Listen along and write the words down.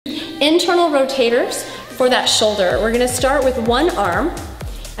internal rotators for that shoulder. We're gonna start with one arm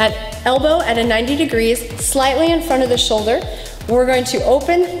at elbow at a 90 degrees, slightly in front of the shoulder. We're going to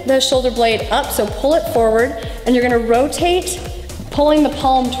open the shoulder blade up, so pull it forward, and you're gonna rotate, pulling the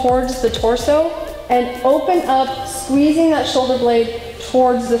palm towards the torso, and open up, squeezing that shoulder blade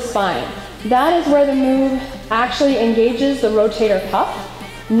towards the spine. That is where the move actually engages the rotator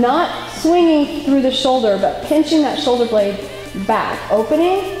cuff, not swinging through the shoulder, but pinching that shoulder blade back,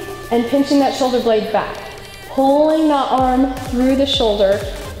 opening and pinching that shoulder blade back, pulling the arm through the shoulder,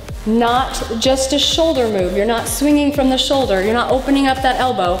 not just a shoulder move. You're not swinging from the shoulder. You're not opening up that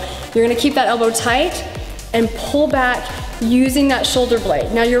elbow. You're gonna keep that elbow tight and pull back using that shoulder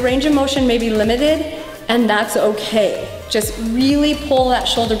blade. Now your range of motion may be limited, and that's okay. Just really pull that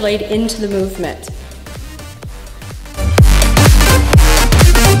shoulder blade into the movement.